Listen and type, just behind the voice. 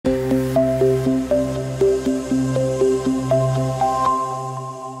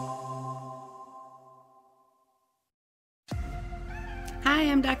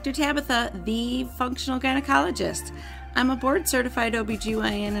Dr. Tabitha, the functional gynecologist. I'm a board-certified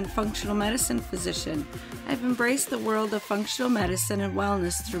OBGYN and functional medicine physician. I've embraced the world of functional medicine and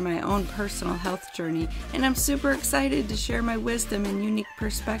wellness through my own personal health journey, and I'm super excited to share my wisdom and unique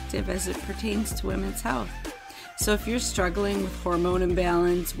perspective as it pertains to women's health. So if you're struggling with hormone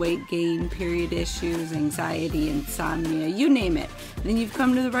imbalance, weight gain, period issues, anxiety, insomnia, you name it, then you've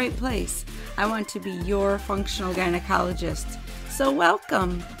come to the right place. I want to be your functional gynecologist. So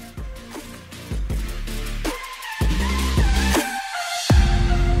welcome.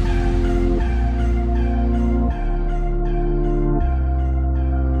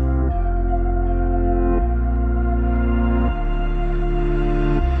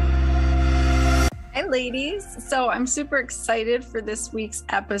 Ladies, so I'm super excited for this week's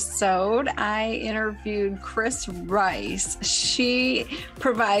episode. I interviewed Kris Rice. She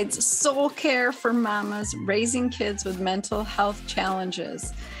provides soul care for mamas raising kids with mental health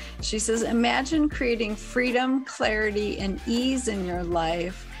challenges. She says, imagine creating freedom, clarity, and ease in your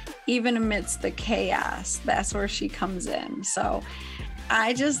life, even amidst the chaos. That's where she comes in. So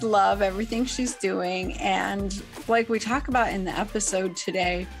I just love everything she's doing. And like we talk about in the episode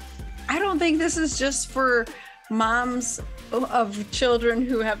today, I don't think this is just for moms of children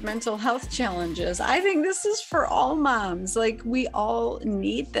who have mental health challenges. I think this is for all moms. Like, we all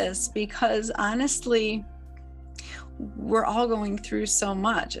need this because honestly, we're all going through so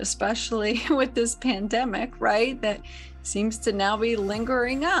much, especially with this pandemic, right? That seems to now be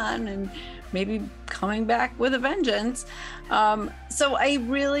lingering on and maybe coming back with a vengeance. So I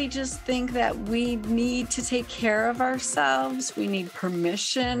really just think that we need to take care of ourselves. We need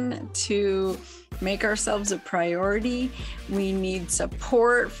permission to make ourselves a priority. We need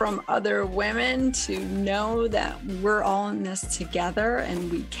support from other women to know that we're all in this together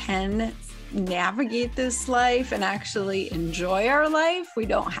and we can navigate this life and actually enjoy our life. We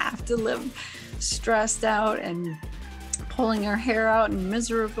don't have to live stressed out and pulling our hair out and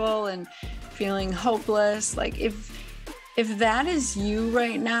miserable and feeling hopeless. Like, if that is you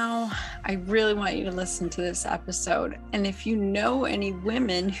right now, I really want you to listen to this episode. And if you know any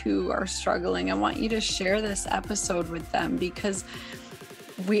women who are struggling, I want you to share this episode with them because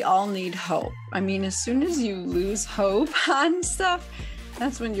we all need hope. I mean, as soon as you lose hope on stuff,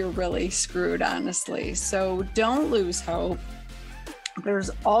 that's when you're really screwed, honestly. So don't lose hope. There's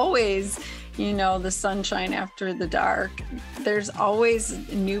always, the sunshine after the dark. There's always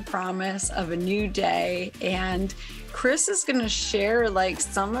a new promise of a new day. And Kris is going to share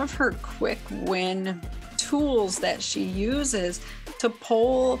some of her quick win tools that she uses to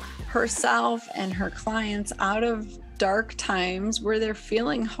pull herself and her clients out of dark times where they're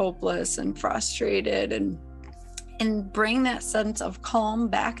feeling hopeless and frustrated and bring that sense of calm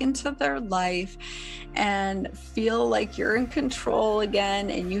back into their life and feel like you're in control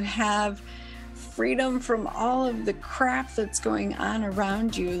again and you have freedom from all of the crap that's going on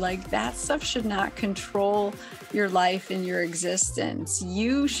around you. Like, that stuff should not control your life and your existence.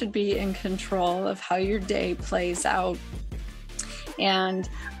 You should be in control of how your day plays out. And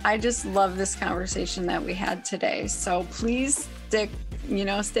I just love this conversation that we had today. So please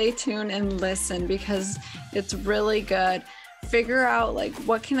stay tuned and listen because it's really good. Figure out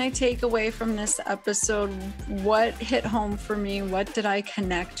what can I take away from this episode? What hit home for me? What did I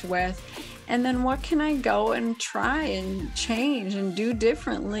connect with? And then what can I go and try and change and do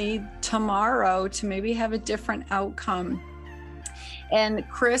differently tomorrow to maybe have a different outcome? And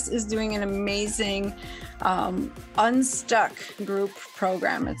Kris is doing an amazing Unstuck group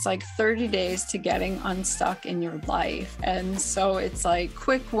program. It's 30 days to getting unstuck in your life. And so it's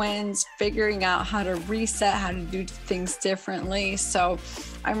quick wins, figuring out how to reset, how to do things differently. So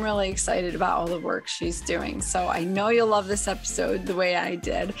I'm really excited about all the work she's doing. So I know you'll love this episode the way I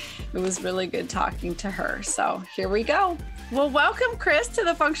did. It was really good talking to her. So here we go. Well, welcome, Kris, to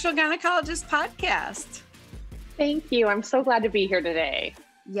the Functional Gynecologist Podcast. Thank you. I'm so glad to be here today.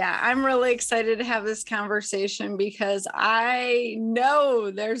 Yeah, I'm really excited to have this conversation because I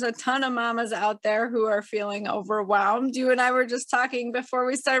know there's a ton of mamas out there who are feeling overwhelmed. You and I were just talking before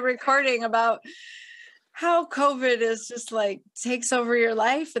we started recording about how COVID is just takes over your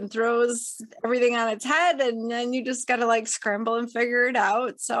life and throws everything on its head. And then you just got to scramble and figure it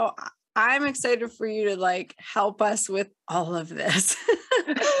out. So I'm excited for you to help us with all of this.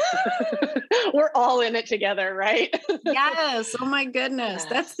 We're all in it together, right? Yes. Oh my goodness. Yes.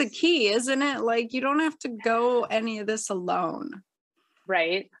 That's the key, isn't it? You don't have to go any of this alone.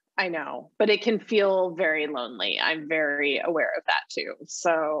 Right. I know, but it can feel very lonely. I'm very aware of that too.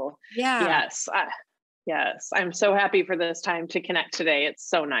 So yes, I'm so happy for this time to connect today. It's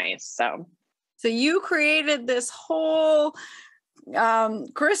so nice. So you created this whole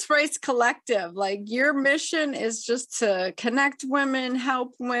Kris Rice Collective, like your mission is just to connect women,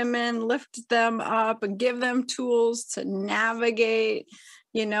 help women, lift them up and give them tools to navigate,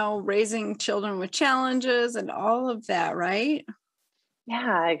 raising children with challenges and all of that, right?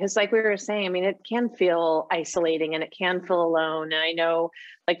 Yeah, because like we were saying, I mean, it can feel isolating and it can feel alone. And I know,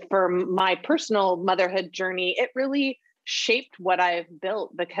 like, for my personal motherhood journey, it really shaped what I've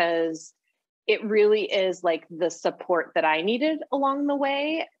built, because it really is like the support that I needed along the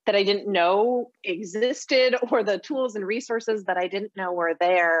way that I didn't know existed, or the tools and resources that I didn't know were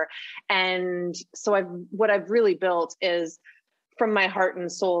there. And so what I've really built is, from my heart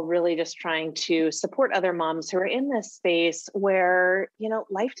and soul, really just trying to support other moms who are in this space where,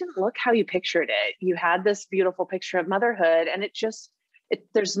 life didn't look how you pictured it. You had this beautiful picture of motherhood, and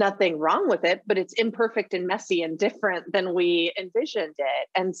there's nothing wrong with it, but it's imperfect and messy and different than we envisioned it.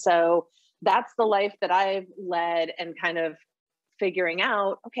 And so that's the life that I've led, and kind of figuring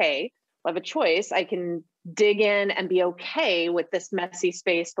out, okay, I have a choice. I can dig in and be okay with this messy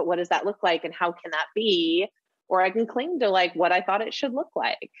space, but what does that look like and how can that be? Or I can cling to like what I thought it should look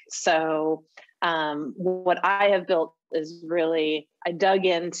like. So what I have built is really, I dug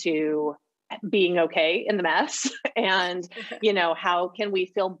into being okay in the mess and, how can we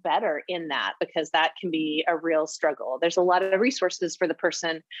feel better in that? Because that can be a real struggle. There's a lot of resources for the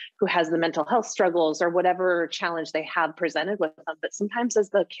person who has the mental health struggles or whatever challenge they have presented with them. But sometimes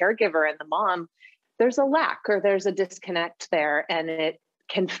as the caregiver and the mom, there's a lack or there's a disconnect there, and it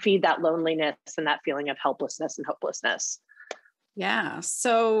can feed that loneliness and that feeling of helplessness and hopelessness. Yeah.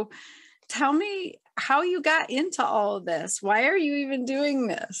 So tell me how you got into all of this. Why are you even doing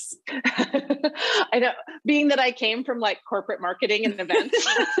this? I know, being that I came from like corporate marketing and events,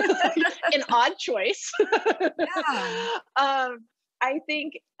 an odd choice. Yeah. I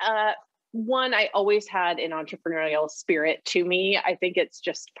think, one, I always had an entrepreneurial spirit to me. I think it's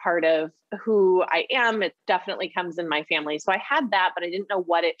just part of who I am. It definitely comes in my family. So I had that, but I didn't know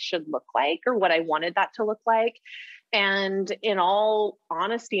what it should look like or what I wanted that to look like. And in all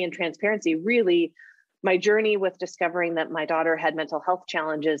honesty and transparency, really, my journey with discovering that my daughter had mental health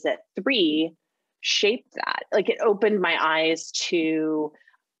challenges at 3 shaped that. Like, it opened my eyes to,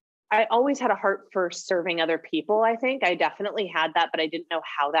 I always had a heart for serving other people. I think I definitely had that, but I didn't know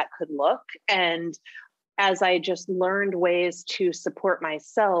how that could look. And as I just learned ways to support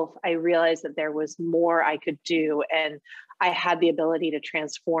myself, I realized that there was more I could do. And I had the ability to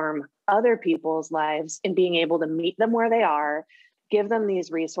transform other people's lives in being able to meet them where they are, give them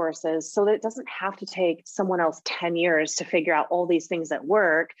these resources so that it doesn't have to take someone else 10 years to figure out all these things that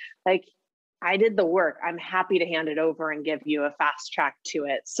work. Like, I did the work. I'm happy to hand it over and give you a fast track to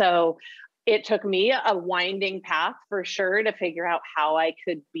it. So it took me a winding path for sure to figure out how I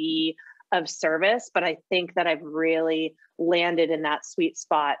could be of service. But I think that I've really landed in that sweet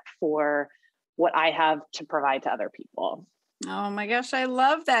spot for what I have to provide to other people. Oh my gosh, I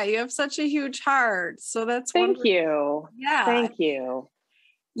love that. You have such a huge heart. So that's Thank wonderful. you. Yeah. Thank you.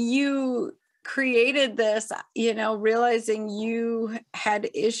 You created this, realizing you had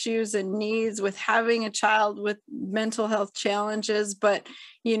issues and needs with having a child with mental health challenges. But,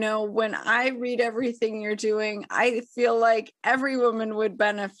 when I read everything you're doing, I feel like every woman would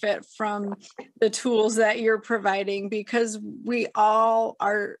benefit from the tools that you're providing, because we all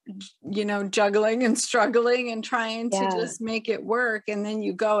are, juggling and struggling and trying to just make it work. And then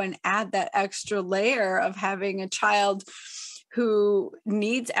you go and add that extra layer of having a child who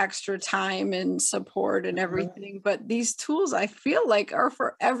needs extra time and support and everything. But these tools, I feel like, are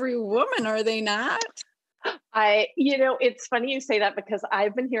for every woman, are they not? It's funny you say that, because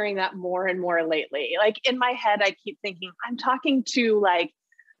I've been hearing that more and more lately. Like, in my head, I keep thinking I'm talking to like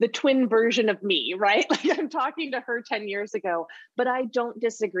the twin version of me, right? Like, I'm talking to her 10 years ago, but I don't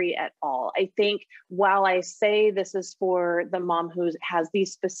disagree at all. I think while I say this is for the mom who has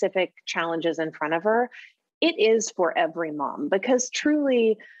these specific challenges in front of her, it is for every mom, because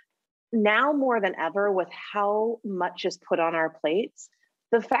truly, now more than ever, with how much is put on our plates,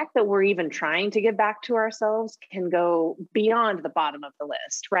 the fact that we're even trying to give back to ourselves can go beyond the bottom of the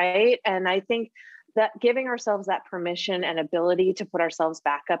list, right? And I think that giving ourselves that permission and ability to put ourselves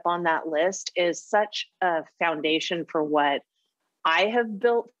back up on that list is such a foundation for what I have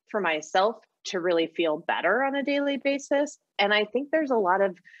built for myself to really feel better on a daily basis. And I think there's a lot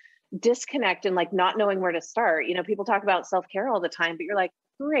of disconnect and like not knowing where to start. People talk about self-care all the time, but you're like,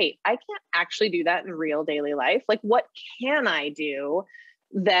 great, I can't actually do that in real daily life. Like, what can I do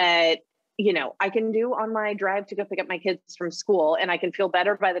that, I can do on my drive to go pick up my kids from school, and I can feel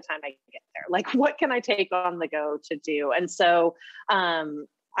better by the time I get there? Like, what can I take on the go to do? And so,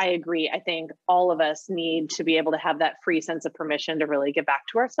 I agree. I think all of us need to be able to have that free sense of permission to really give back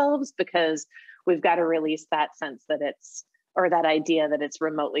to ourselves, because we've got to release that sense that or that idea that it's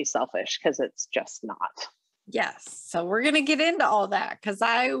remotely selfish, because it's just not. Yes. So we're going to get into all that, because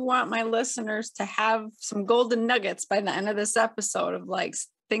I want my listeners to have some golden nuggets by the end of this episode of like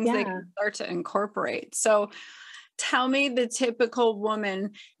things they can start to incorporate. So tell me the typical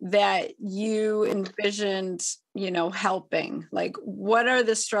woman that you envisioned, helping. Like, what are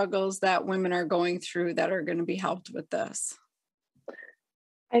the struggles that women are going through that are going to be helped with this?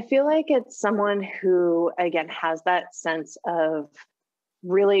 I feel like it's someone who, again, has that sense of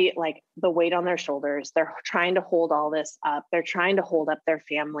really like the weight on their shoulders. They're trying to hold all this up. They're trying to hold up their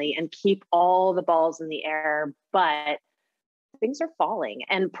family and keep all the balls in the air, but things are falling,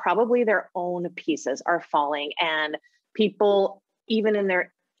 and probably their own pieces are falling, and people, even in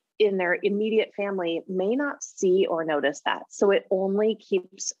their immediate family, may not see or notice that. So it only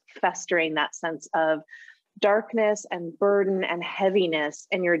keeps festering, that sense of darkness and burden and heaviness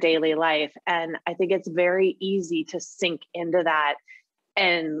in your daily life. And I think it's very easy to sink into that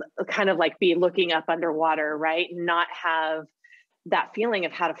and kind of like be looking up underwater, right? Not have that feeling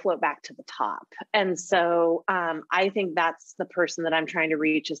of how to float back to the top. And so I think that's the person that I'm trying to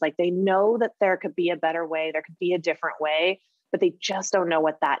reach, is like, they know that there could be a better way, there could be a different way, but they just don't know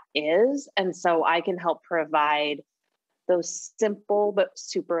what that is. And so I can help provide those simple but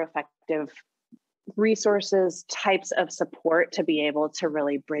super effective resources, types of support to be able to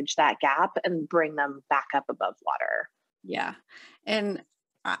really bridge that gap and bring them back up above water. Yeah. And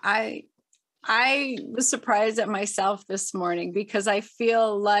I was surprised at myself this morning, because I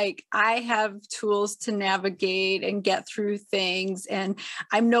feel like I have tools to navigate and get through things, and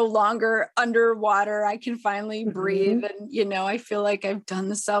I'm no longer underwater. I can finally breathe. And, I feel like I've done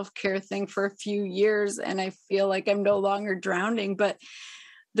the self-care thing for a few years, and I feel like I'm no longer drowning. But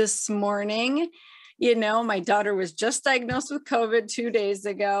this morning, my daughter was just diagnosed with COVID 2 days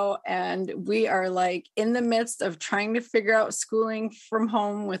ago, and we are like in the midst of trying to figure out schooling from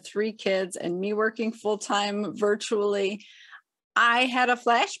home with 3 kids and me working full-time virtually. I had a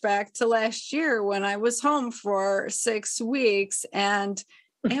flashback to last year when I was home for 6 weeks, and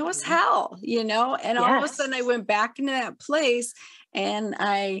it was hell, and all of a sudden I went back into that place, and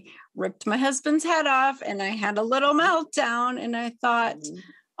I ripped my husband's head off, and I had a little meltdown, and I thought,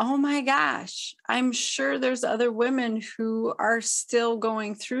 oh my gosh, I'm sure there's other women who are still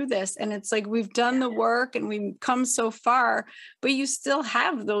going through this. And it's like, we've done the work and we've come so far, but you still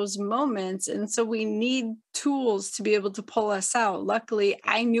have those moments. And so we need tools to be able to pull us out. Luckily,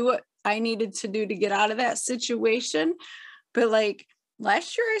 I knew what I needed to do to get out of that situation. But like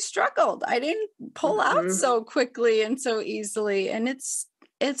last year I struggled. I didn't pull out so quickly and so easily. And it's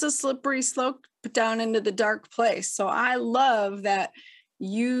a slippery slope down into the dark place. So I love that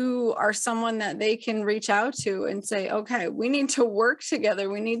you are someone that they can reach out to and say, okay, we need to work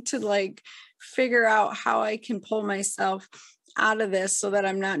together. We need to like figure out how I can pull myself out of this so that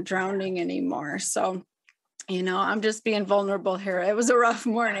I'm not drowning anymore. So, I'm just being vulnerable here. It was a rough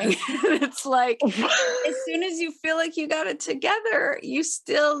morning. It's like, as soon as you feel like you got it together, you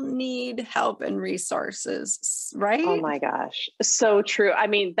still need help and resources, right? Oh my gosh. So true. I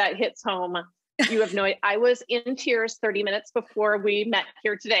mean, that hits home. You have no idea. I was in tears 30 minutes before we met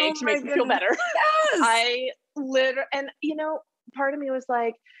here today to make me feel better. Yes. I literally, and part of me was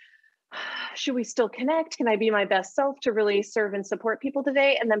like, should we still connect? Can I be my best self to really serve and support people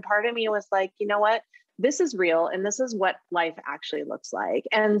today? And then part of me was like, you know what? This is real. And this is what life actually looks like.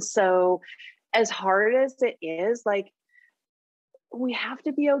 And so as hard as it is, like, we have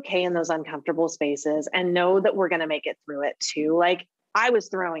to be okay in those uncomfortable spaces and know that we're going to make it through it too. Like, I was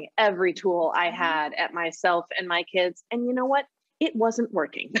throwing every tool I had at myself and my kids. And you know what? It wasn't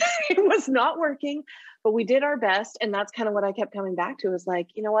working. It was not working, but we did our best. And that's kind of what I kept coming back to, is like,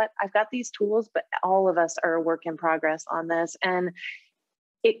 you know what? I've got these tools, but all of us are a work in progress on this. And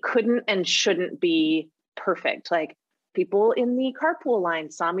it couldn't and shouldn't be perfect. Like, people in the carpool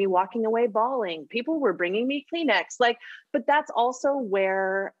line saw me walking away bawling. People were bringing me Kleenex. Like, but that's also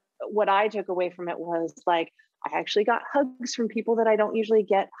where what I took away from it was like, I actually got hugs from people that I don't usually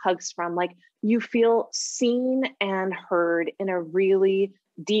get hugs from. Like, you feel seen and heard in a really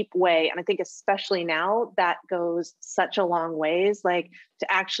deep way. And I think especially now that goes such a long ways, like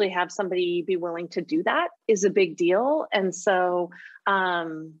to actually have somebody be willing to do that is a big deal. And so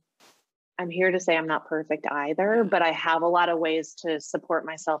I'm here to say I'm not perfect either, but I have a lot of ways to support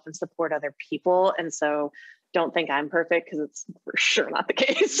myself and support other people. And so don't think I'm perfect, because it's for sure not the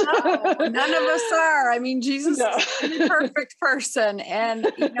case. No, none of us are. I mean, Jesus is the perfect person. And,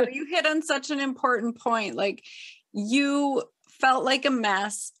 you hit on such an important point. Like, you felt like a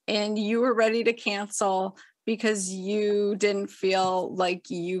mess and you were ready to cancel because you didn't feel like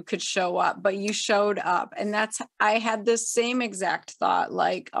you could show up, but you showed up. And I had this same exact thought,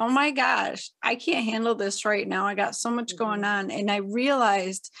 like, oh my gosh, I can't handle this right now. I got so much going on. And I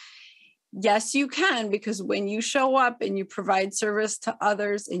realized, yes, you can, because when you show up and you provide service to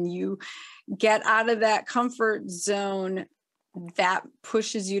others and you get out of that comfort zone, that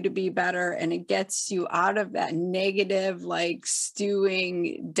pushes you to be better, and it gets you out of that negative, like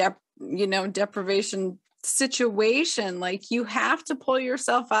stewing, deprivation situation. Like, you have to pull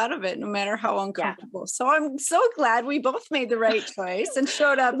yourself out of it no matter how uncomfortable. So I'm so glad we both made the right choice and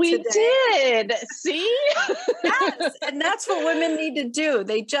showed up today. Did. See? Yes. And that's what women need to do.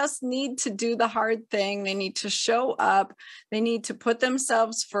 They just need to do the hard thing. They need to show up. They need to put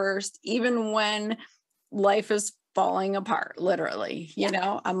themselves first, even when life is falling apart, literally.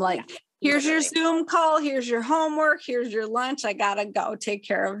 I'm like, here's your Zoom call, here's your homework, here's your lunch. I gotta go. Take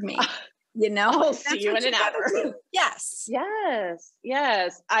care of me. I'll see you in an hour. Yes.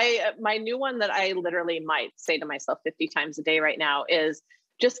 My new one that I literally might say to myself 50 times a day right now is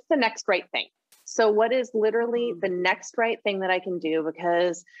just the next right thing. So what is literally the next right thing that I can do?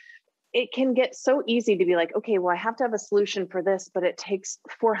 Because it can get so easy to be like, okay, well, I have to have a solution for this, but it takes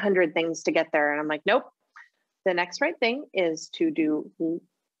 400 things to get there. And I'm like, nope. The next right thing is to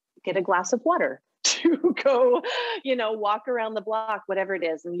get a glass of water, to go, walk around the block, whatever it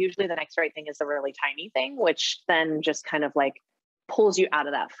is. And usually the next right thing is a really tiny thing, which then just kind of like pulls you out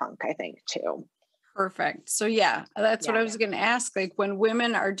of that funk, I think, too. Perfect. So that's what I was going to ask. Like, when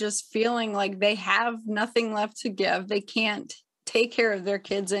women are just feeling like they have nothing left to give, they can't take care of their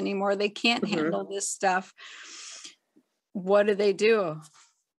kids anymore, they can't handle this stuff, what do they do?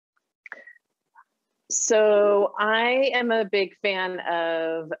 So I am a big fan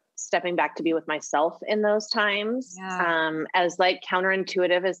of stepping back to be with myself in those times. As like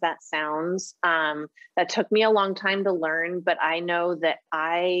counterintuitive as that sounds, that took me a long time to learn, but I know that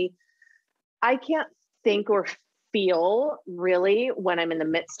I can't think or feel really when I'm in the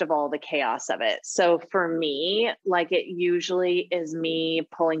midst of all the chaos of it. So for me, like, it usually is me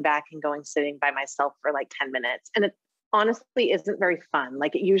pulling back and sitting by myself for like 10 minutes. And it honestly isn't very fun.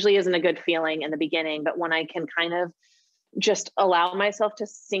 Like, it usually isn't a good feeling in the beginning, but when I can kind of just allow myself to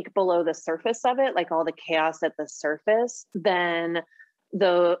sink below the surface of it, like all the chaos at the surface, then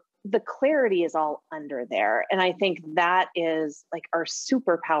the clarity is all under there. And I think that is like our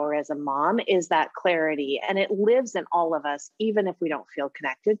superpower as a mom, is that clarity. And it lives in all of us, even if we don't feel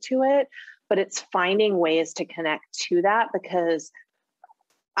connected to it, but it's finding ways to connect to that. Because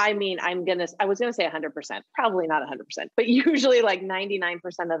I was going to say 100%, probably not 100%, but usually like 99%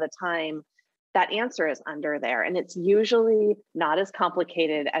 of the time, that answer is under there. And it's usually not as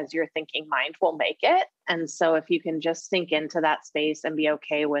complicated as your thinking mind will make it. And so if you can just sink into that space and be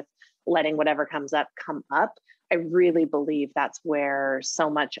okay with letting whatever comes up, come up, I really believe that's where so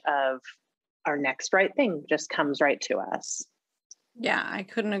much of our next right thing just comes right to us. Yeah, I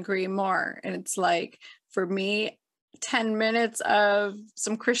couldn't agree more. And it's like, for me, 10 minutes of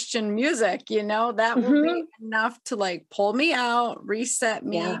some Christian music, that will be enough to like pull me out, reset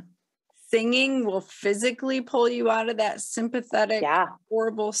me. Yeah. Singing will physically pull you out of that sympathetic,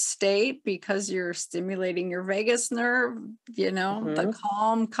 horrible state, because you're stimulating your vagus nerve, the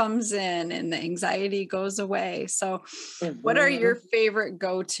calm comes in and the anxiety goes away. So what are your favorite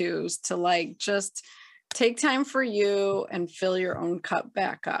go-tos to like just take time for you and fill your own cup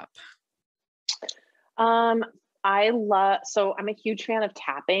back up? I'm a huge fan of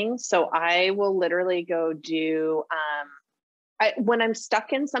tapping. So I will literally go do, when I'm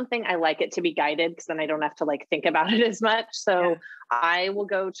stuck in something, I like it to be guided, because then I don't have to like think about it as much. So I will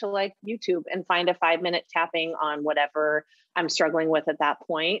go to like YouTube and find a 5-minute tapping on whatever I'm struggling with at that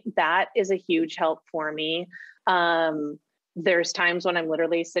point. That is a huge help for me. There's times when I'm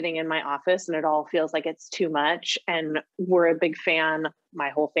literally sitting in my office and it all feels like it's too much. And we're a big fan, my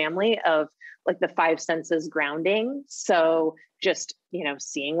whole family, of like the 5 senses grounding. So just,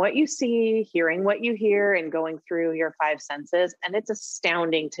 seeing what you see, hearing what you hear, and going through your 5 senses. And it's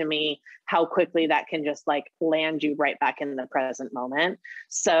astounding to me how quickly that can just like land you right back in the present moment.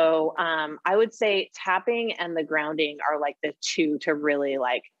 So I would say tapping and the grounding are like the 2 to really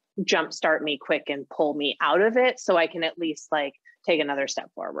like jumpstart me quick and pull me out of it, so I can at least like take another step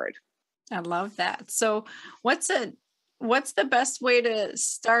forward. I love that. So what's the best way to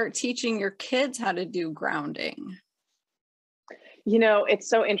start teaching your kids how to do grounding? It's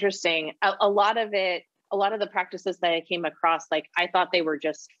so interesting. A lot of the practices that I came across, like I thought they were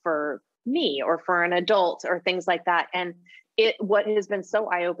just for me or for an adult or things like that. And what has been so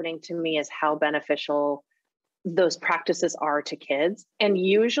eye-opening to me is how beneficial those practices are to kids. And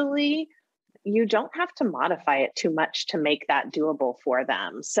usually you don't have to modify it too much to make that doable for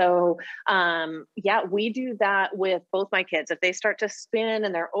them. So yeah, we do that with both my kids. If they start to spin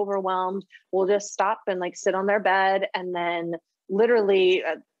and they're overwhelmed, we'll just stop and like sit on their bed. And then literally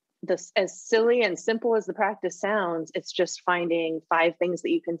this, as silly and simple as the practice sounds, it's just finding 5 things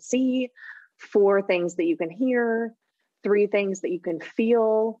that you can see, 4 things that you can hear, 3 things that you can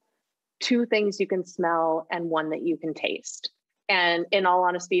feel, 2 things you can smell, and 1 that you can taste. And in all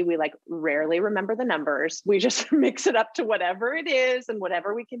honesty, we like rarely remember the numbers. We just mix it up to whatever it is and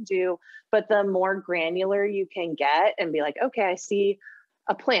whatever we can do. But the more granular you can get and be like, okay, I see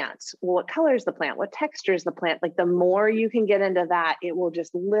a plant. Well, what color is the plant? What texture is the plant? Like the more you can get into that, it will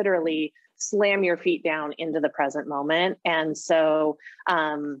just literally slam your feet down into the present moment. And so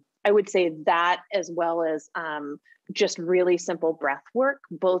I would say that, as well as just really simple breath work.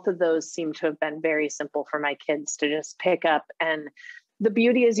 Both of those seem to have been very simple for my kids to just pick up. And the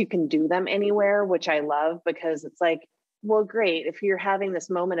beauty is you can do them anywhere, which I love, because it's like, well, great. If you're having this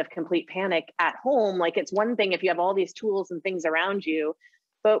moment of complete panic at home, like it's one thing if you have all these tools and things around you,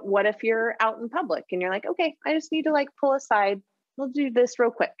 but what if you're out in public and you're like, okay, I just need to like pull aside. We'll do this real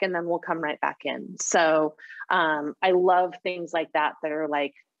quick and then we'll come right back in. So I love things like that are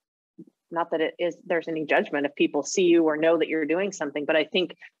like, not that there's any judgment if people see you or know that you're doing something, but I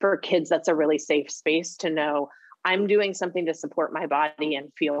think for kids, that's a really safe space to know I'm doing something to support my body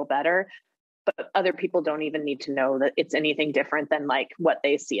and feel better. But other people don't even need to know that it's anything different than like what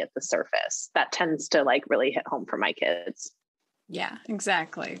they see at the surface. That tends to like really hit home for my kids. Yeah,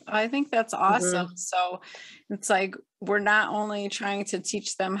 exactly. I think that's awesome. Mm-hmm. So it's like, we're not only trying to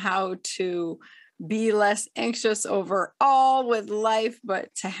teach them how to be less anxious overall with life, but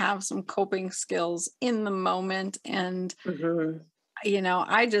to have some coping skills in the moment. And, you know,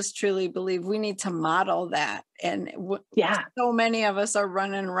 I just truly believe we need to model that. And so many of us are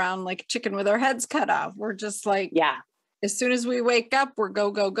running around like a chicken with our heads cut off. We're just like, as soon as we wake up, we're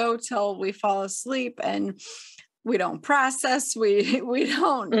go till we fall asleep, and we don't process. We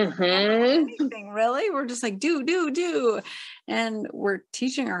don't do anything really. We're just like, do. And we're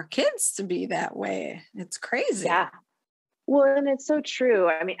teaching our kids to be that way. It's crazy. Yeah. Well, and it's so true.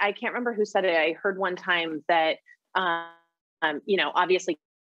 I mean, I can't remember who said it. I heard one time that, you know, obviously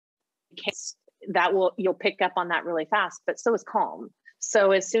kids you'll pick up on that really fast, but so is calm.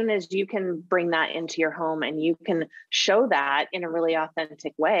 So as soon as you can bring that into your home and you can show that in a really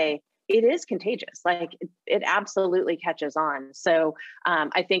authentic way, it is contagious. Like it absolutely catches on. So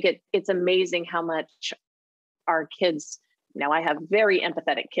I think it's amazing how much our kids, now I have very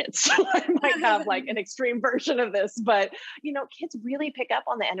empathetic kids, so I might have like an extreme version of this, but you know, kids really pick up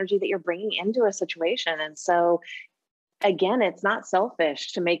on the energy that you're bringing into a situation. And so again, it's not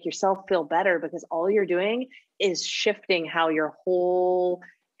selfish to make yourself feel better, because all you're doing is shifting how the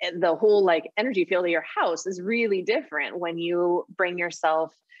whole like energy field of your house is really different when you bring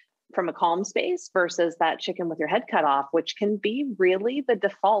yourself from a calm space versus that chicken with your head cut off, which can be really the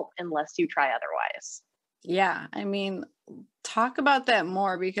default unless you try otherwise. Yeah. I mean, talk about that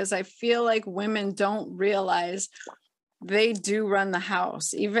more, because I feel like women don't realize they do run the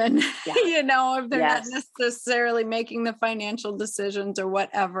house, even, you know, if they're not necessarily making the financial decisions or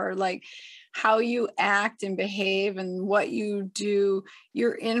whatever, like how you act and behave and what you do,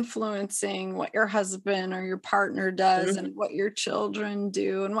 you're influencing what your husband or your partner does and what your children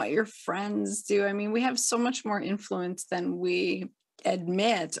do and what your friends do. I mean, we have so much more influence than we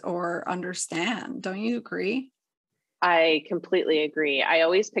admit or understand. Don't you agree? I completely agree. I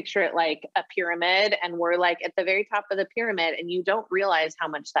always picture it like a pyramid, and we're like at the very top of the pyramid, and you don't realize how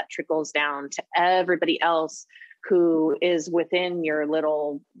much that trickles down to everybody else who is within your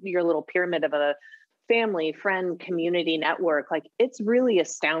little pyramid of a family, friend, community network. Like it's really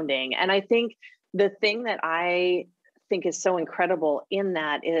astounding. And I think the thing that I think is so incredible in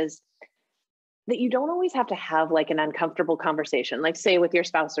that is that you don't always have to have like an uncomfortable conversation, like say with your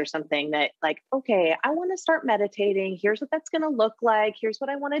spouse or something, that like, okay, I want to start meditating. Here's what that's going to look like. Here's what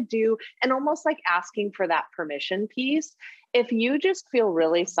I want to do. And almost like asking for that permission piece. If you just feel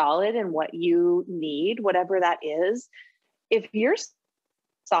really solid in what you need, whatever that is, if you're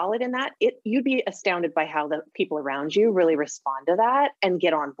solid in that, you'd be astounded by how the people around you really respond to that and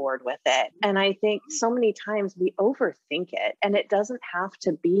get on board with it. And I think so many times we overthink it, and it doesn't have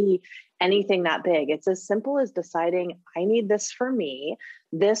to be anything that big. It's as simple as deciding, I need this for me.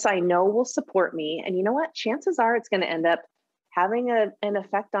 This I know will support me. And you know what? Chances are it's going to end up having an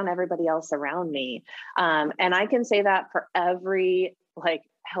effect on everybody else around me. And I can say that for every like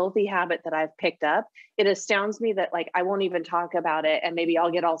healthy habit that I've picked up. It astounds me that like I won't even talk about it, and maybe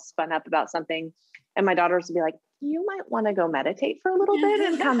I'll get all spun up about something And my daughters would be like, you might want to go meditate for a little bit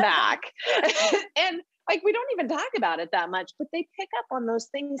and come back. And like, we don't even talk about it that much, but they pick up on those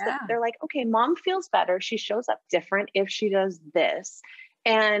things that they're like, okay, mom feels better. She shows up different if she does this.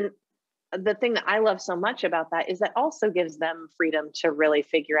 And the thing that I love so much about that is that also gives them freedom to really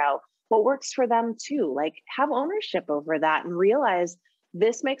figure out what works for them too. Like, have ownership over that and realize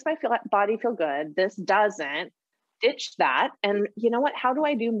this makes my body feel good. This doesn't. Ditch that. And you know what? How do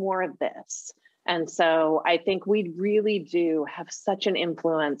I do more of this? And so I think we really do have such an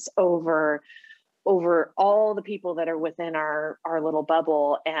influence over all the people that are within our little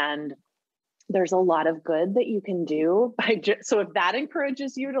bubble. And there's a lot of good that you can do so if that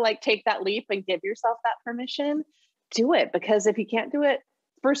encourages you to like take that leap and give yourself that permission, do it. Because if you can't do it,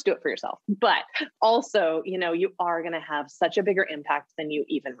 first do it for yourself. But also, you know, you are going to have such a bigger impact than you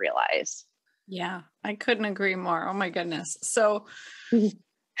even realize. Yeah, I couldn't agree more. Oh my goodness. So,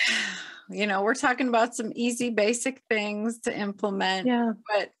 you know, we're talking about some easy, basic things to implement,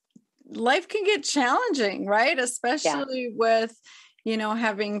 but life can get challenging, right? Especially with, you know,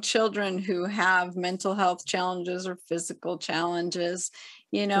 having children who have mental health challenges or physical challenges,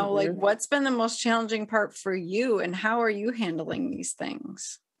 you know, like what's been the most challenging part for you and how are you handling these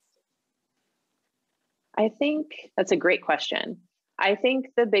things? I think that's a great question. I think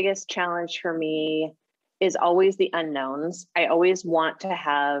the biggest challenge for me is always the unknowns. I always want to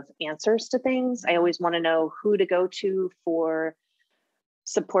have answers to things. I always want to know who to go to for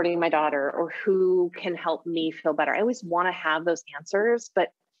supporting my daughter or who can help me feel better. I always want to have those answers, but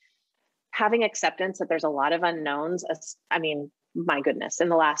having acceptance that there's a lot of unknowns. I mean, my goodness, in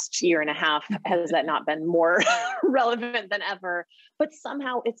the last year and a half, has that not been more relevant than ever? But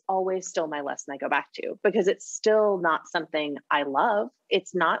somehow it's always still my lesson I go back to because it's still not something I love.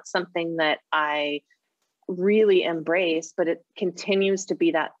 It's not something that I really embrace, but it continues to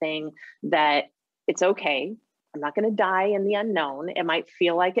be that thing that it's okay. I'm not going to die in the unknown. It might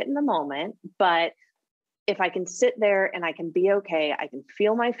feel like it in the moment, but if I can sit there and I can be okay, I can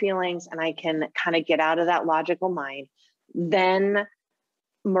feel my feelings and I can kind of get out of that logical mind, then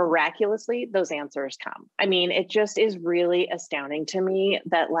miraculously those answers come. I mean, it just is really astounding to me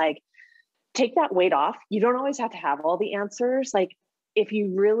that like, take that weight off. You don't always have to have all the answers. Like if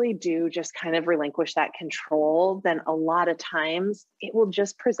you really do just kind of relinquish that control, then a lot of times it will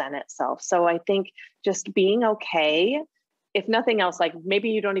just present itself. So I think just being okay, if nothing else, like maybe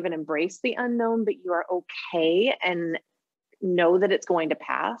you don't even embrace the unknown, but you are okay and know that it's going to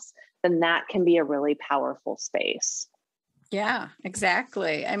pass, then that can be a really powerful space. Yeah,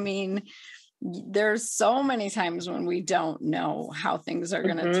 exactly. I mean, there's so many times when we don't know how things are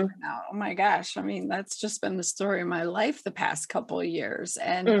going to turn out. Oh my gosh. I mean, that's just been the story of my life the past couple of years.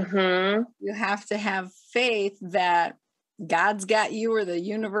 And you have to have faith that God's got you or the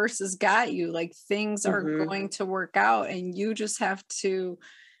universe has got you. Like things are going to work out and you just have to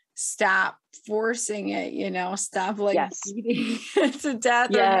stop forcing it, you know, stop like beating it to death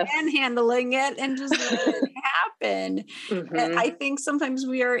or manhandling it and just let it happen. And I think sometimes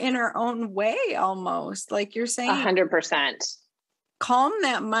we are in our own way almost, like you're saying. 100%. Calm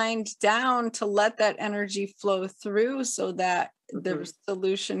that mind down to let that energy flow through so that the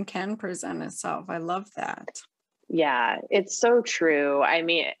solution can present itself. I love that. Yeah, it's so true. I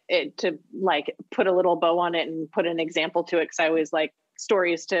mean, to like put a little bow on it and put an example to it, because I always like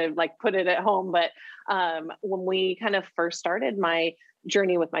stories to like put it at home. But when we kind of first started my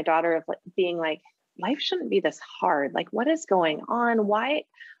journey with my daughter of like, being like, life shouldn't be this hard. Like, what is going on? Why?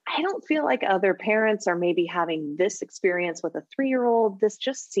 I don't feel like other parents are maybe having this experience with a 3-year-old. This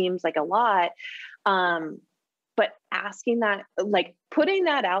just seems like a lot. But asking that, like putting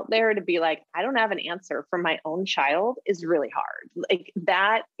that out there to be like, I don't have an answer for my own child is really hard. Like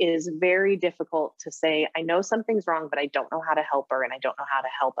that is very difficult to say, I know something's wrong, but I don't know how to help her and I don't know how to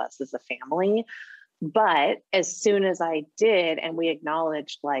help us as a family. But as soon as I did, and we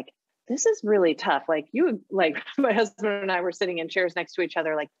acknowledged like, this is really tough. Like my husband and I were sitting in chairs next to each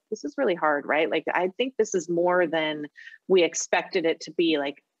other. Like, this is really hard, right? Like, I think this is more than we expected it to be.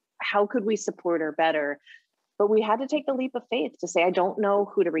 Like, how could we support her better? But we had to take the leap of faith to say, I don't know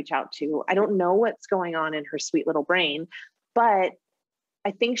who to reach out to. I don't know what's going on in her sweet little brain, but I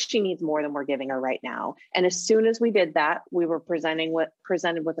think she needs more than we're giving her right now. And as soon as we did that, we were presented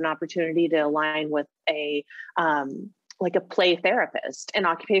with an opportunity to align with a play therapist, an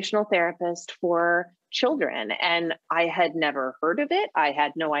occupational therapist for children. And I had never heard of it. I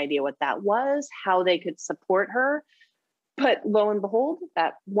had no idea what that was, how they could support her. But lo and behold,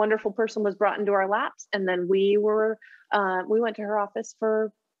 that wonderful person was brought into our laps. And then we went to her office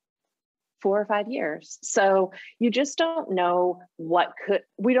for 4 or 5 years. So you just don't know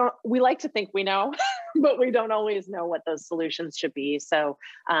we like to think we know, but we don't always know what those solutions should be. So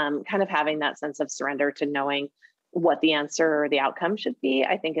kind of having that sense of surrender to knowing what the answer or the outcome should be,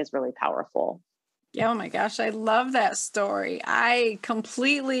 I think is really powerful. Yeah, oh my gosh, I love that story. I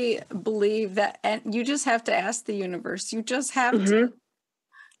completely believe that, and you just have to ask the universe. You just have to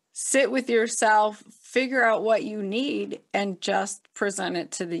sit with yourself, figure out what you need, and just present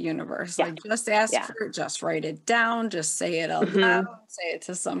it to the universe. Yeah. Like, just ask Yeah. for it, just write it down, just say it out loud, say it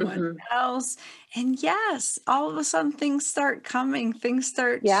to someone else. And yes, all of a sudden things start coming, things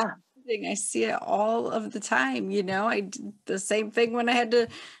start Yeah. I see it all of the time. I did the same thing when I had to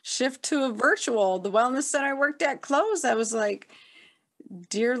shift to a virtual. The wellness center I worked at closed. I was like,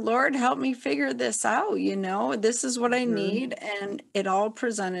 dear Lord, help me figure this out. This is what I need. And it all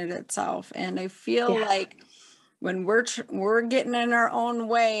presented itself. And I feel like when we're getting in our own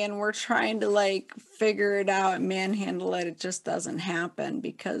way and we're trying to like figure it out and manhandle it, it just doesn't happen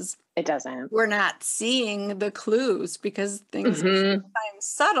because it doesn't. We're not seeing the clues because things are sometimes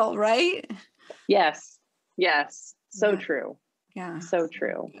subtle, right? Yes. Yes. So true. Yeah. So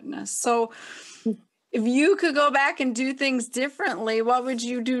true. Goodness. So if you could go back and do things differently, what would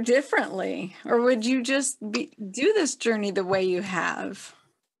you do differently? Or would you just do this journey the way you have?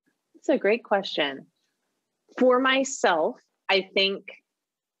 It's a great question. For myself, I think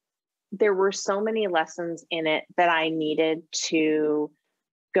there were so many lessons in it that I needed to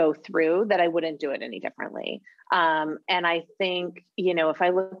go through that I wouldn't do it any differently. And I think, if I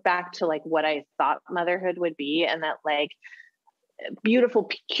look back to like what I thought motherhood would be and that like beautiful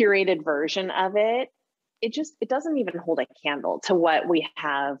curated version of it, it doesn't even hold a candle to what we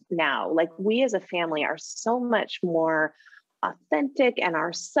have now. Like we as a family are so much more authentic and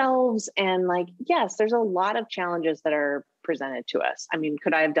ourselves. And like, yes, there's a lot of challenges that are presented to us. I mean,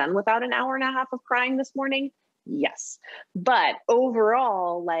 could I have done without an hour and a half of crying this morning? Yes. But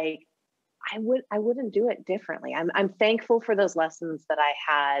overall, like I wouldn't do it differently. I'm thankful for those lessons that I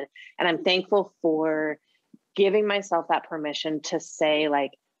had. And I'm thankful for giving myself that permission to say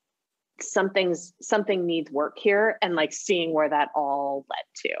like, something needs work here and like seeing where that all led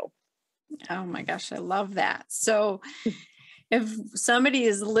to. Oh my gosh, I love that. So if somebody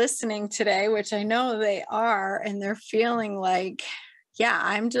is listening today, which I know they are, and they're feeling like, yeah,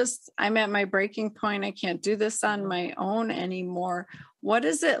 I'm at my breaking point. I can't do this on my own anymore. What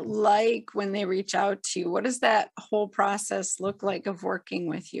is it like when they reach out to you? What does that whole process look like of working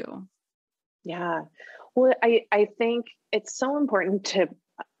with you? Yeah. Well, I think it's so important to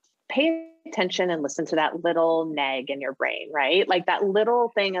pay attention and listen to that little nag in your brain, right? Like that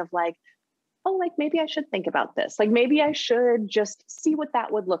little thing of like, oh, like maybe I should think about this. Like maybe I should just see what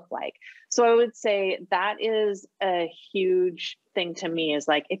that would look like. So I would say that is a huge thing to me is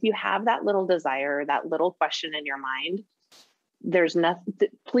like, if you have that little desire, that little question in your mind, there's nothing,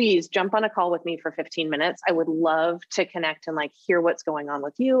 please jump on a call with me for 15 minutes. I would love to connect and like hear what's going on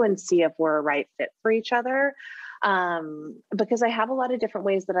with you and see if we're a right fit for each other. Because I have a lot of different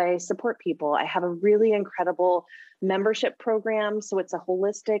ways that I support people. I have a really incredible membership program. So it's a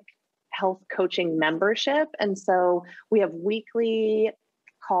holistic health coaching membership. And so we have weekly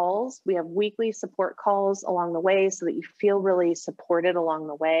calls. We have weekly support calls along the way so that you feel really supported along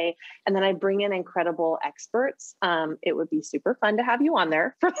the way. And then I bring in incredible experts. It would be super fun to have you on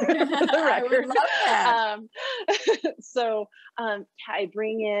there for the record. I would love that. I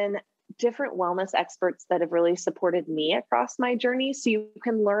bring in different wellness experts that have really supported me across my journey. So you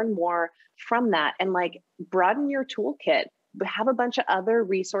can learn more from that and like broaden your toolkit, have a bunch of other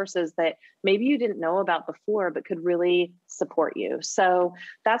resources that maybe you didn't know about before, but could really support you. So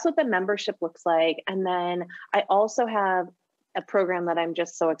that's what the membership looks like. And then I also have a program that I'm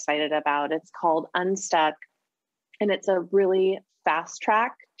just so excited about. It's called Unstuck. And it's a really fast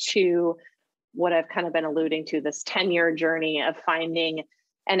track to what I've kind of been alluding to, this 10-year journey of finding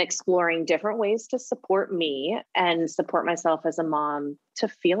and exploring different ways to support me and support myself as a mom to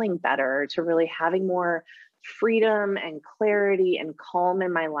feeling better, to really having more freedom and clarity and calm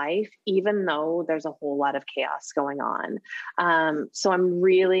in my life, even though there's a whole lot of chaos going on. So I'm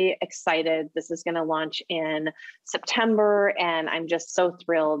really excited. This is going to launch in September, and I'm just so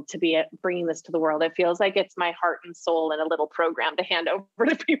thrilled to be bringing this to the world. It feels like it's my heart and soul in a little program to hand over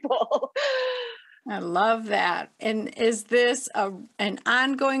to people. I love that. And is this an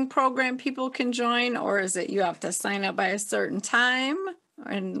ongoing program people can join, or is it you have to sign up by a certain time?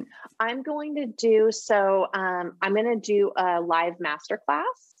 And I'm going to do, I'm going to do a live masterclass.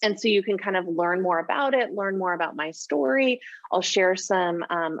 And so you can kind of learn more about it, learn more about my story. I'll share some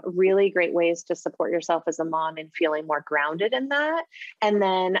really great ways to support yourself as a mom and feeling more grounded in that. And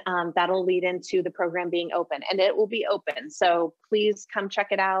then that'll lead into the program being open, and it will be open. So please come check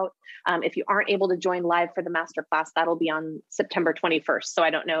it out. If you aren't able to join live for the masterclass, that'll be on September 21st. So I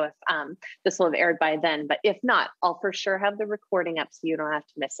don't know if this will have aired by then, but if not, I'll for sure have the recording up so you don't have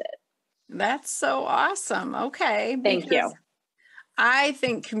to miss it. that's so awesome. Okay. Thank you. I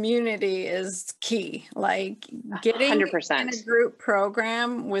think community is key. Like getting 100%. in a group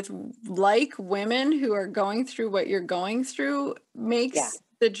program with like women who are going through what you're going through makes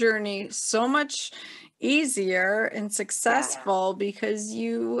the journey so much easier and successful because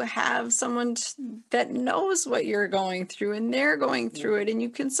you have someone that knows what you're going through and they're going through it, and you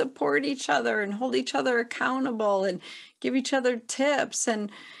can support each other and hold each other accountable and give each other tips.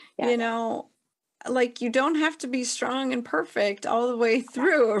 And, you know, like you don't have to be strong and perfect all the way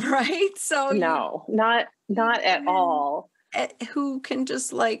through, right? So no, not at all. Who can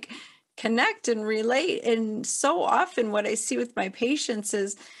just like connect and relate. And so often what I see with my patients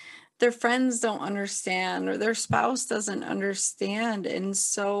is their friends don't understand or their spouse doesn't understand. And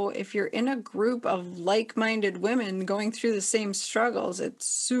so if you're in a group of like-minded women going through the same struggles, it's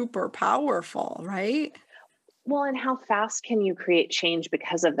super powerful, right? Well, and how fast can you create change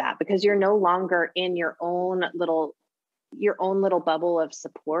because of that? Because you're no longer in your own little bubble of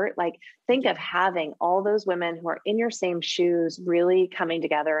support. Like think of having all those women who are in your same shoes, really coming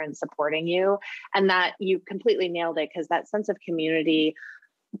together and supporting you. And that you completely nailed it, because that sense of community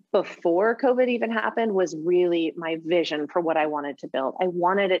before COVID even happened was really my vision for what I wanted to build. I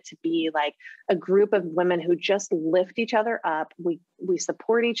wanted it to be like a group of women who just lift each other up. We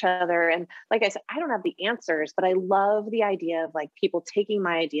support each other. And like I said, I don't have the answers, but I love the idea of like people taking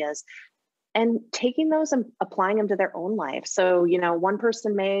my ideas and taking those and applying them to their own life. So, you know, one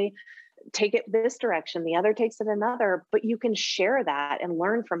person may take it this direction, the other takes it another, but you can share that and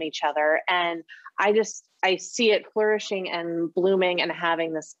learn from each other. And I see it flourishing and blooming and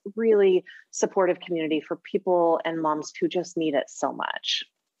having this really supportive community for people and moms who just need it so much.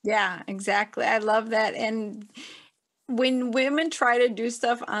 Yeah, exactly. I love that. And when women try to do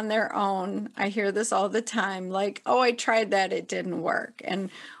stuff on their own, I hear this all the time, like, oh, I tried that, it didn't work.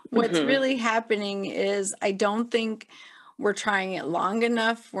 And what's really happening is I don't think we're trying it long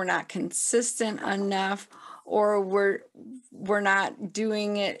enough, we're not consistent enough, or we're not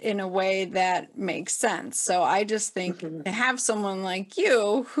doing it in a way that makes sense. So I just think to have someone like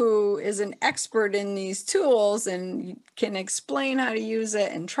you who is an expert in these tools and can explain how to use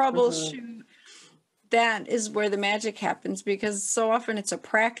it and troubleshoot, that is where the magic happens, because so often it's a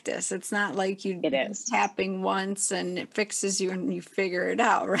practice. It's not like you tapping once and it fixes you and you figure it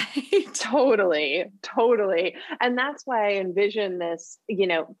out, right? Totally. And that's why I envision this, you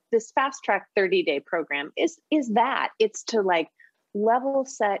know, this fast track 30-day program is that it's to like level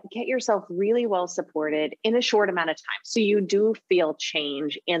set, get yourself really well supported in a short amount of time. So you do feel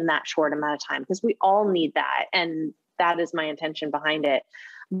change in that short amount of time, because we all need that. And that is my intention behind it.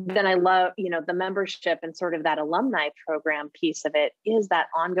 Then I love, you know, the membership and sort of that alumni program piece of it is that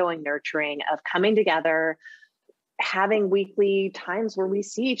ongoing nurturing of coming together, having weekly times where we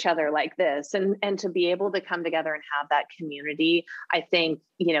see each other like this, and to be able to come together and have that community. I think,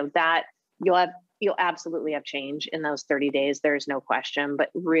 you know, that you'll absolutely have change in those 30 days. There's no question,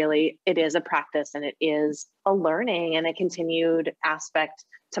 but really it is a practice and it is a learning and a continued aspect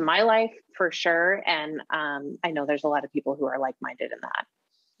to my life for sure. And I know there's a lot of people who are like-minded in that.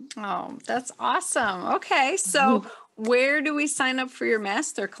 Oh, that's awesome. Okay. So where do we sign up for your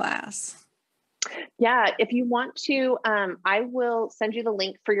masterclass? Yeah, if you want to, I will send you the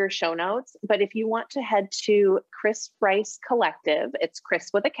link for your show notes. But if you want to head to Kris Rice Collective, it's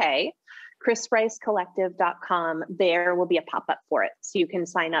Kris with a K, KrisRiceCollective.com, there will be a pop-up for it. So you can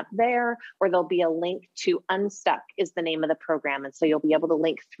sign up there, or there'll be a link to Unstuck is the name of the program. And so you'll be able to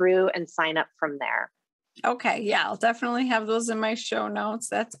link through and sign up from there. Okay. Yeah, I'll definitely have those in my show notes.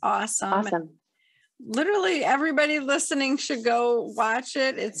 That's awesome. Awesome. Literally everybody listening should go watch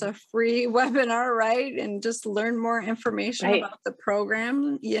it. It's a free webinar, right? And just learn more information about the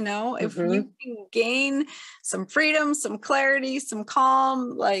program. You know, if you can gain some freedom, some clarity, some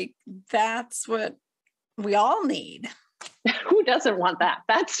calm, like that's what we all need. Who doesn't want that?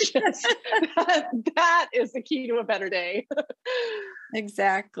 That's just, that is the key to a better day.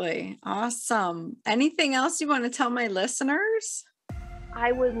 Exactly. Awesome. Anything else you want to tell my listeners?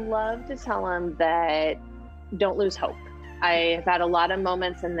 I would love to tell them that don't lose hope. I have had a lot of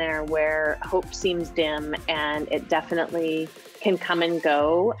moments in there where hope seems dim, and it definitely can come and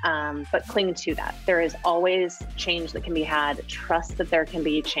go, but cling to that. There is always change that can be had. Trust that there can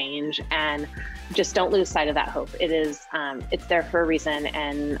be change, and just don't lose sight of that hope. It is, it's there for a reason,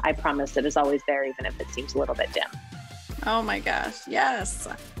 and I promise it is always there, even if it seems a little bit dim. Oh my gosh. Yes.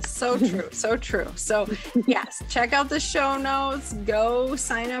 So true. So true. So yes, check out the show notes, go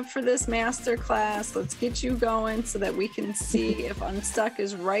sign up for this masterclass. Let's get you going so that we can see if Unstuck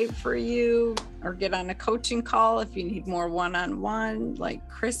is right for you, or get on a coaching call if you need more one-on-one. Like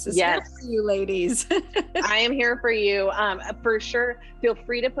Kris is here for you, ladies. I am here for you. For sure. Feel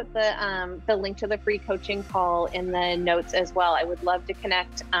free to put the link to the free coaching call in the notes as well. I would love to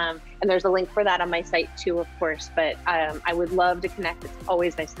connect. And there's a link for that on my site too, of course, but I would love to connect. It's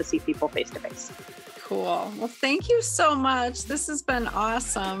always nice to see people face to face. Cool. Well, thank you so much. This has been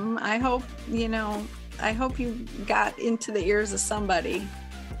awesome. I hope you got into the ears of somebody.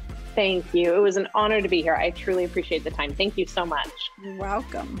 Thank you. It was an honor to be here. I truly appreciate the time. Thank you so much. You're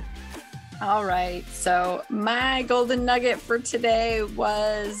welcome. All right. So my golden nugget for today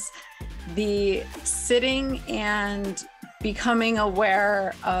was the sitting and becoming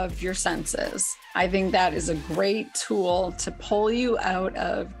aware of your senses. I think that is a great tool to pull you out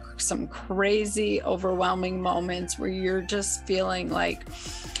of some crazy, overwhelming moments where you're just feeling like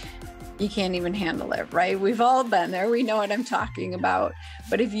you can't even handle it, right? We've all been there. We know what I'm talking about.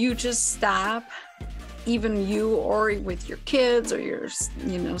 But if you just stop, even you or with your kids or your,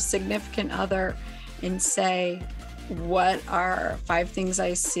 significant other, and say, what are 5 things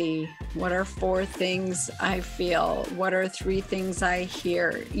I see? What are 4 things I feel? What are 3 things I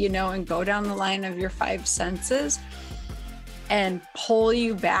hear? And go down the line of your 5 senses and pull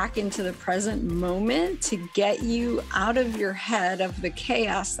you back into the present moment to get you out of your head of the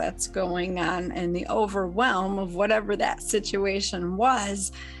chaos that's going on and the overwhelm of whatever that situation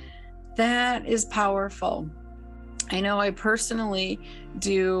was. That is powerful. I know I personally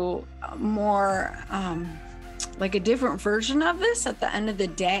do more like a different version of this at the end of the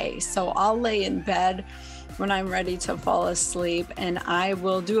day. So I'll lay in bed when I'm ready to fall asleep, and I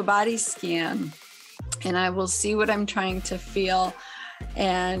will do a body scan, and I will see what I'm trying to feel,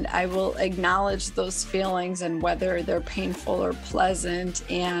 and I will acknowledge those feelings and whether they're painful or pleasant,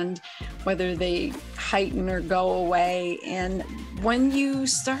 and whether they heighten or go away. And when you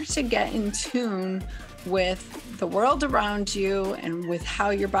start to get in tune with the world around you and with how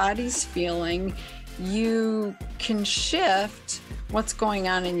your body's feeling, you can shift what's going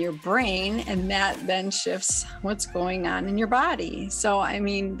on in your brain, and that then shifts what's going on in your body. So,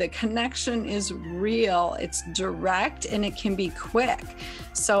 the connection is real, it's direct, and it can be quick.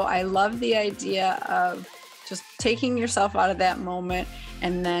 So I love the idea of just taking yourself out of that moment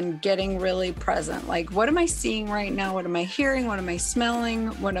and then getting really present. Like, what am I seeing right now? What am I hearing? What am I smelling?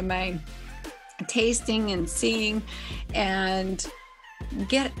 What am I tasting and seeing? And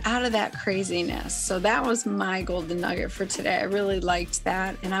get out of that craziness. So that was my golden nugget for today. I really liked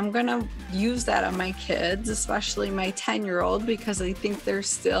that. And I'm going to use that on my kids, especially my 10-year-old, because I think they're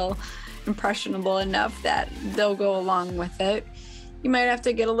still impressionable enough that they'll go along with it. You might have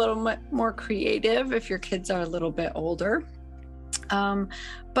to get a little more creative if your kids are a little bit older.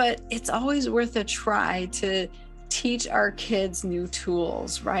 But it's always worth a try to teach our kids new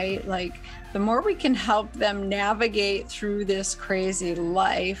tools, right? Like, the more we can help them navigate through this crazy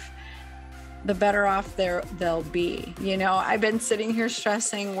life, the better off they'll be. I've been sitting here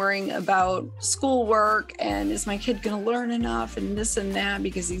stressing, worrying about schoolwork, and is my kid going to learn enough, and this and that,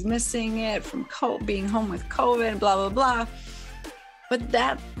 because he's missing it from being home with COVID, blah, blah, blah. But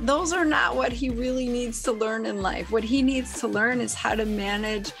those are not what he really needs to learn in life. What he needs to learn is how to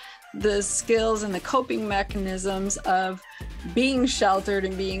manage the skills and the coping mechanisms of being sheltered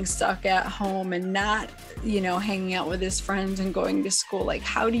and being stuck at home and not, hanging out with his friends and going to school. Like,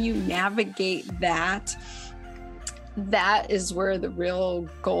 how do you navigate that? That is where the real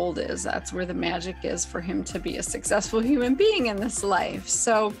gold is. That's where the magic is for him to be a successful human being in this life.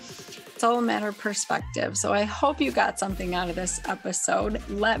 So it's all a matter of perspective. So I hope you got something out of this episode.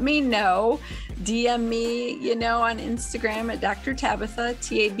 Let me know. DM me, on Instagram at Dr. Tabitha,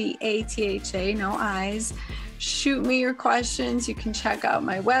 Tabatha, no I's. Shoot me your questions. You can check out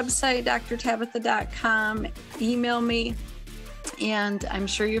my website, drtabitha.com. Email me. And I'm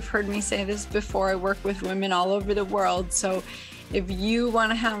sure you've heard me say this before. I work with women all over the world. So if you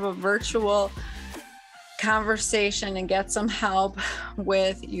want to have a virtual conversation and get some help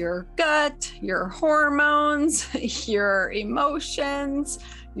with your gut, your hormones, your emotions,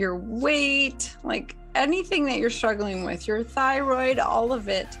 your weight, like anything that you're struggling with, your thyroid, all of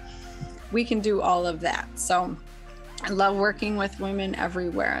it, we can do all of that. So I love working with women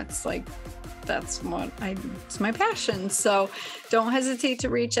everywhere. It's like, it's my passion. So don't hesitate to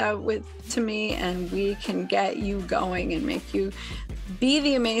reach out to me, and we can get you going and make you be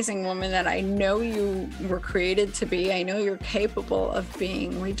the amazing woman that I know you were created to be. I know you're capable of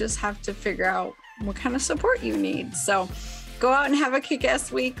being. We just have to figure out what kind of support you need. So go out and have a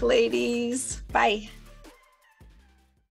kick-ass week, ladies. Bye.